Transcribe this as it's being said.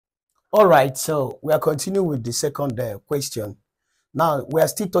All right, so we are continuing with the second question. Now, we are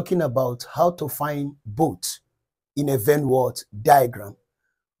still talking about how to find both in a Venn diagram.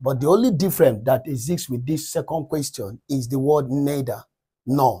 But the only difference that exists with this second question is the word neither,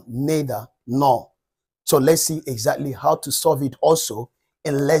 nor, neither, nor. So let's see exactly how to solve it also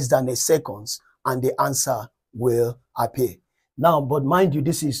in less than a second, and the answer will appear. Now, but mind you,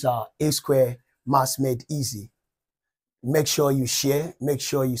 this is A Square Maths Made Easy. Make sure you share, make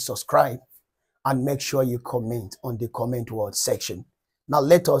sure you subscribe, and make sure you comment on the comment word section. Now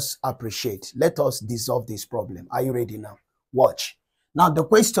let us appreciate, let us dissolve this problem. Are you ready now? Watch. Now the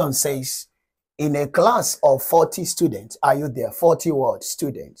question says, in a class of 40 students, are you there? 40 word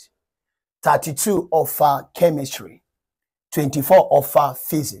students, 32 offer chemistry, 24 offer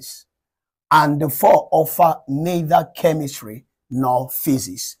physics, and the 4 offer neither chemistry nor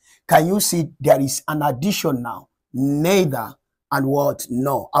physics. Can you see there is an addition now? Neither and what?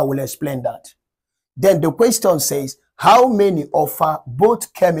 No. I will explain that. Then the question says, how many offer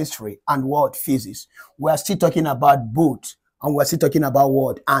both chemistry and what? Physics. We are still talking about both, and we are still talking about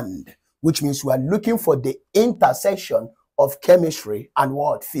what? And, which means we are looking for the intersection of chemistry and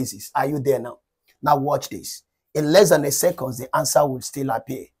what? Physics. Are you there now? Now watch this. In less than a second, the answer will still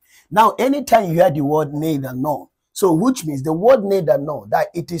appear. Now, anytime you hear the word neither, nor, so which means the word neither, nor, that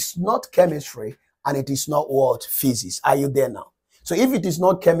it is not chemistry and it is not what? Physics. Are you there now? So if it is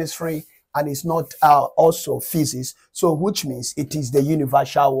not chemistry and it's not also physics, so which means it is the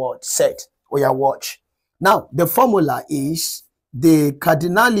universal word set. Oh yeah, watch. Now, the formula is the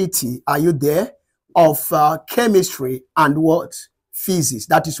cardinality, are you there, of chemistry and what? Physics.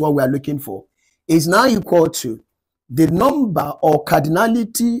 That is what we are looking for. Is now equal to the number or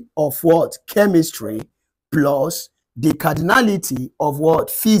cardinality of what? Chemistry plus the cardinality of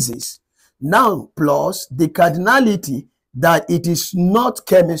what? Physics. Now plus the cardinality that it is not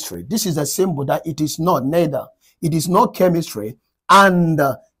chemistry. This is a symbol that it is not, neither. It is not chemistry and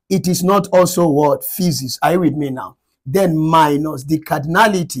it is not also what? Physics. Are you with me now? Then minus the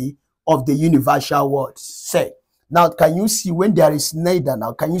cardinality of the universal word set. Now, can you see when there is neither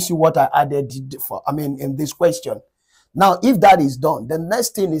now? Can you see what I added for? In this question. Now, if that is done, the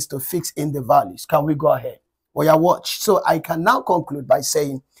next thing is to fix in the values. Can we go ahead? Oh yeah, watch. So I can now conclude by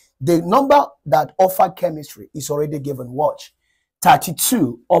saying the number that offer chemistry is already given. Watch.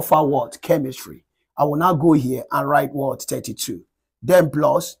 32 offer what? Chemistry. I will now go here and write what? 32. Then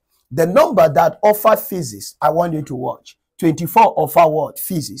plus the number that offer physics. I want you to watch. 24 offer what?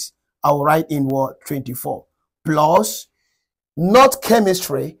 Physics. I will write in what? 24. Plus not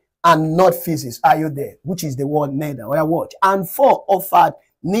chemistry and not physics. Are you there? Which is the word neither. Well, watch. And 4 offered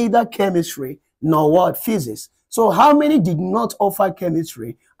neither chemistry nor what? Physics. So how many did not offer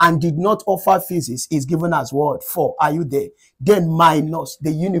chemistry and did not offer physics is given as what? 4. Are you there? Then minus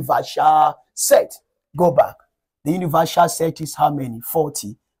the universal set. Go back. The universal set is how many?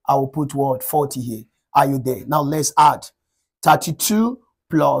 40. I will put what? 40 here. Are you there? Now let's add 32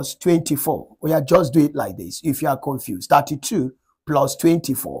 plus 24. We are just do it like this. If you are confused, 32 plus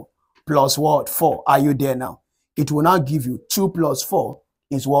 24 plus what? 4. Are you there now? It will now give you 2 plus 4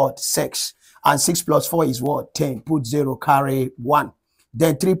 is what? 6. And 6 plus 4 is what? 10. Put 0, carry 1.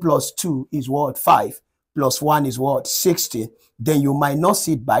 Then 3 plus 2 is what? 5. Plus 1 is what? 60. Then you minus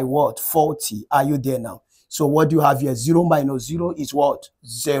it by what? 40. Are you there now? So what do you have here? 0 minus 0 is what?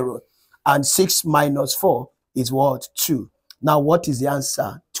 0. And 6 minus 4 is what? 2. Now what is the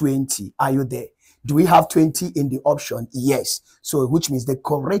answer? 20. Are you there? Do we have 20 in the option? Yes. So which means the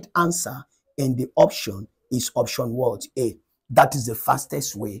correct answer in the option is option what? A. That is the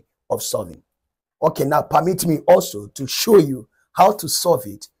fastest way of solving. Okay, now permit me also to show you how to solve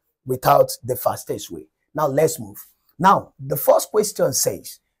it without the fastest way. Now let's move. Now, the first question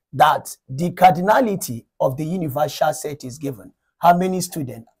says that the cardinality of the universal set is given. How many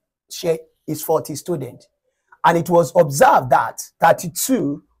students? Share is 40 students. And it was observed that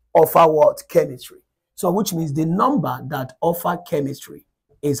 32 offer what? Chemistry. So which means the number that offer chemistry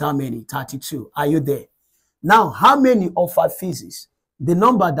is how many? 32. Are you there? Now, how many offer physics? The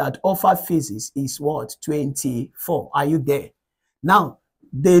number that offer physics is what? 24. Are you there? Now,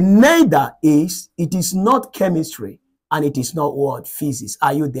 the neither is, it is not chemistry and it is not what? Physics.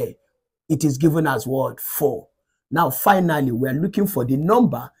 Are you there? It is given as what? 4. Now, finally, we are looking for the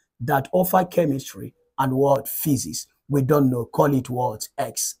number that offer chemistry and what? Physics. We don't know. Call it what?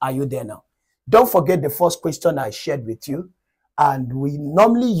 X. Are you there now? Don't forget the first question I shared with you. And we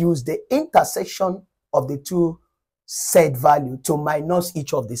normally use the intersection of the two set value to minus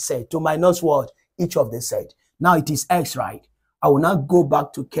each of the set. To minus what? Each of the set. Now it is X, right? I will now go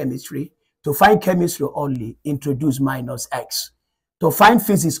back to chemistry. To find chemistry only, introduce minus X. To find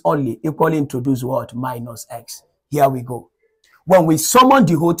physics only, equally introduce what? Minus x. Here we go. When we summon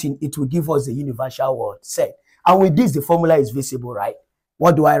the whole thing, it will give us the universal word set. And with this, the formula is visible, right?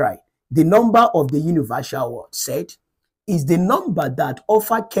 What do I write? The number of the universal word set is the number that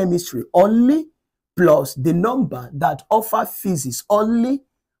offer chemistry only plus the number that offer physics only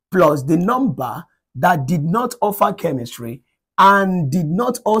plus the number that did not offer chemistry and did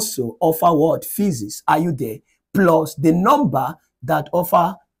not also offer what? Physics. Are you there? Plus the number that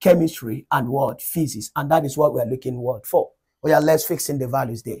offer chemistry and what? Physics. And that is what we're looking what for. Oh yeah, let's fix in the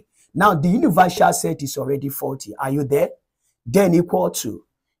values there. Now the universal set is already 40. Are you there? Then equal to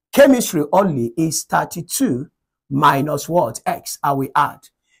chemistry only is 32 minus what? X. I will add.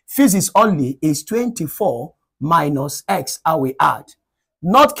 Physics only is 24 minus X. I will add.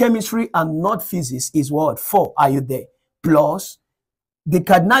 Not chemistry and not physics is what? 4. Are you there? Plus the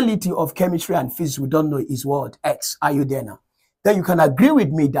cardinality of chemistry and physics we don't know is what? X. Are you there now? Then you can agree with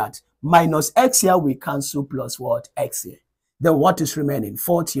me that minus X here we cancel plus what? X here. Then what is remaining?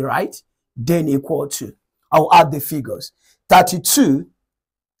 40, right? Then equal to, I'll add the figures. 32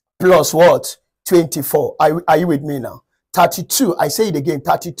 plus what? 24. Are you with me now? 32, I say it again,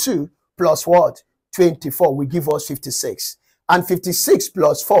 32 plus what? 24 will give us 56. And 56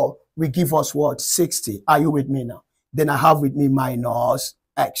 plus 4 will give us what? 60. Are you with me now? Then I have with me minus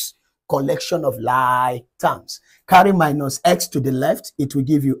X. Collection of like terms. Carry minus X to the left, it will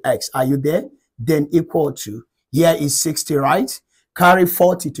give you X. Are you there? Then equal to, here is 60, right? Carry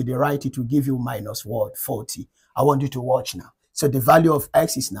 40 to the right, it will give you minus what? 40. I want you to watch now. So the value of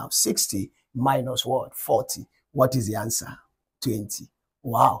X is now 60 minus what? 40. What is the answer? 20.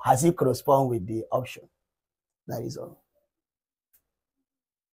 Wow. Has it correspond with the option? That is all.